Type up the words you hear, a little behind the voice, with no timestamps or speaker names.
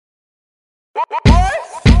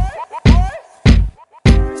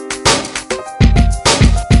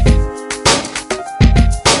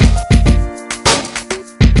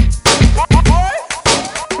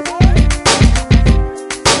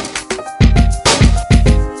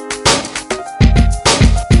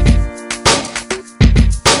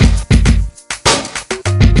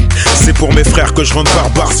frères que je rentre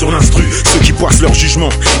barbare sur l'instru. Ceux qui poissent leur jugement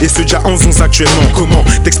et ceux déjà en ont actuellement. Comment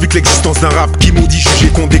t'expliques l'existence d'un rap qui maudit, jugé,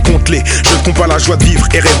 qu'on décompte les. Je ne compte pas la joie de vivre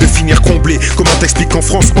et rêve de finir comblé. Comment t'expliques qu'en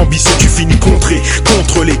France ambitieux tu finis contré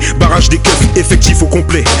contre les barrages des keufs effectifs au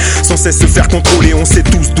complet, sans cesse se faire contrôler. On sait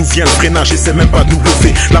tous d'où vient le freinage et c'est même pas nous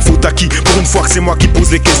bluffer. La faute à qui? Pour une fois que c'est moi qui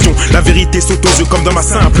pose les questions. La vérité saute aux yeux comme dans ma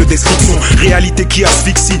simple description. Réalité qui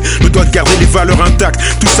asphyxie, me doit de garder les valeurs intactes.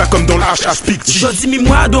 Tout ça comme dans le HH Picti. Je dis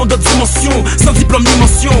moi dans d'autres dimensions, sans diplôme ni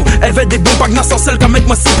mention. Elle veut des bons pagnas sans celle qu'à mettre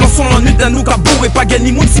moi si plan son l'ennui d'un nous kabou et pas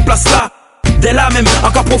gagner moun si place là. Dès là même,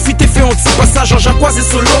 encore profiter, fait un petit passage en jacquoise et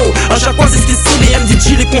solo. En jacquoise et style, les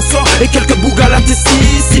MDJ, les consorts et quelques bougas à la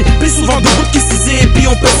tessie. Plus souvent de bouts qui cisés et puis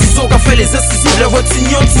on pèse ciseaux qu'a fait les incisives. Le vote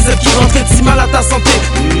signant, c'est qui rentrait si mal à ta santé.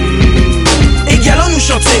 Égalant nous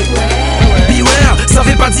chanter. Beware, ça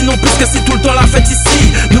veut pas dire non plus que c'est tout le temps la fête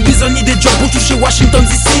ici. Nous besoin ni des jobs pour toucher Washington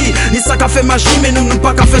DC. Ni ça qu'a fait magie, mais nous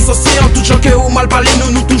pas qu'à faire sorcier. En tout genre que au mal parler,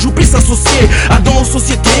 nous toujours plus associés à dans nos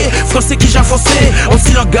sociétés. Français qui j'ai forcé, on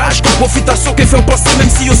s'y langage, qu'on profitation, qui fait penser même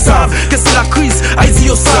si yo savent que c'est la crise, Haïti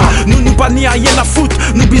yo ça. Nous pas ni à rien à foutre,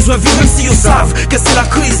 nous besoin vivre même si yo savent que c'est la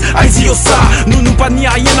crise, Haïti yo ça. Nous pas ni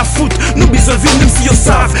à rien à foutre, nous besoin vivre même si yo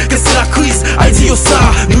savent que c'est la crise, Haïti yo ça.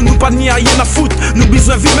 Nous pas ni à rien à foutre, nous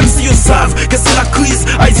besoin vivre même si yo savent que c'est la crise,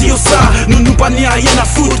 Haïti yo ça. Nous pas ni à rien à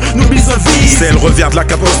foutre, nous besoin vivre. C'est le revers de la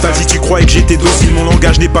carte nostalgie. Tu croyais que j'étais docile, mon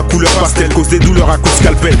langage n'est pas couleur pastel. Cause des douleurs à coups de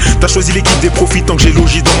scalpel. T'as choisi l'équipe des profits tant que j'ai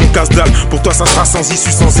logis dans mon casse-dalle. Pour toi ça sera sans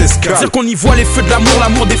issue, sans escale. C'est qu'on y voit les feux de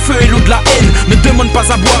l'amour des feux et l'eau de la haine. Ne demande pas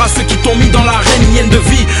à boire à ceux qui t'ont mis dans l'arène. Hyène de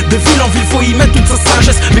vie, de ville en ville, faut y mettre toute sa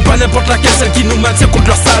sagesse. Mais pas n'importe laquelle, celle qui nous maintient contre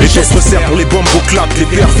leur sagesse. Les gestes resserrent pour les bombes au clap, les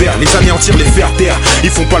pervers, les anéantir, les faire taire. Ils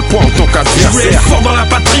font pas le poids en tant qu'adversaire. Fort dans la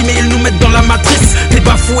patrie, mais ils nous mettent dans la matrice. T'es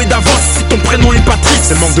bafoué d'avance si ton prénom est Patrice.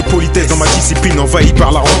 C'est le manque de politesse dans ma discipline, envahi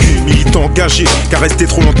par la rancune. Militant engagé, car rester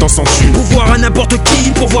trop longtemps sans thune. Pouvoir à n'importe qui,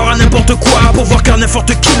 pouvoir à n'importe quoi. Pouvoir qu'à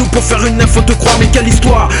n'importe qui, nous pour faire une n'importe quoi. Mais quelle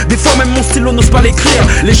histoire, des fois même mon stylo n'ose pas l'écrire.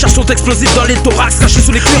 Les chars sont explosifs dans les thorax, cachés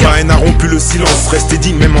sous les cuirs. Ma haine a rompu le silence, rester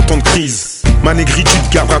digne même en temps de crise. Ma négritude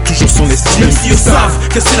gardera toujours son estime. Même si yo savent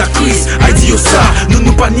que c'est la crise, Haïti yo ça.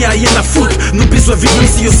 Nous pas ni à rien à foutre, nous besoin vivre même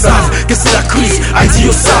si yo savent que c'est la crise, Haïti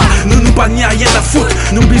yo ça. Nous pas ni à rien à foutre,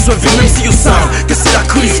 nous besoin vivre même si yo savent que c'est la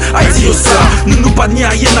crise, Haïti yo ça. Nous pas ni à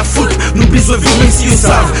rien à foutre, nous besoin vivre même si yo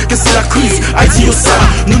savent que c'est la crise, Haïti yo ça.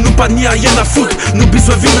 Nous pas ni à rien à foutre, nous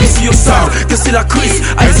besoin vivre même si yo savent que c'est la crise,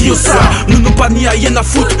 Haïti yo ça. Nous pas ni à rien à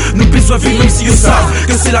foutre, nous besoin vivre même si yo savent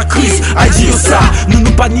que c'est la crise, Haïti yo ça.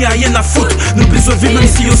 Nous pas ni à rien à foutre, nous besoin vivre même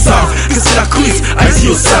si yo savent que c'est la crise, Haïti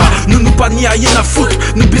yo ça. Nous pas ni à rien à foutre,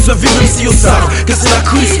 nous besoin vivre même si yo savent que c'est la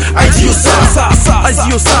crise, Haïti yo ça. Haïti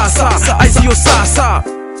yo ça, Haïti yo ça.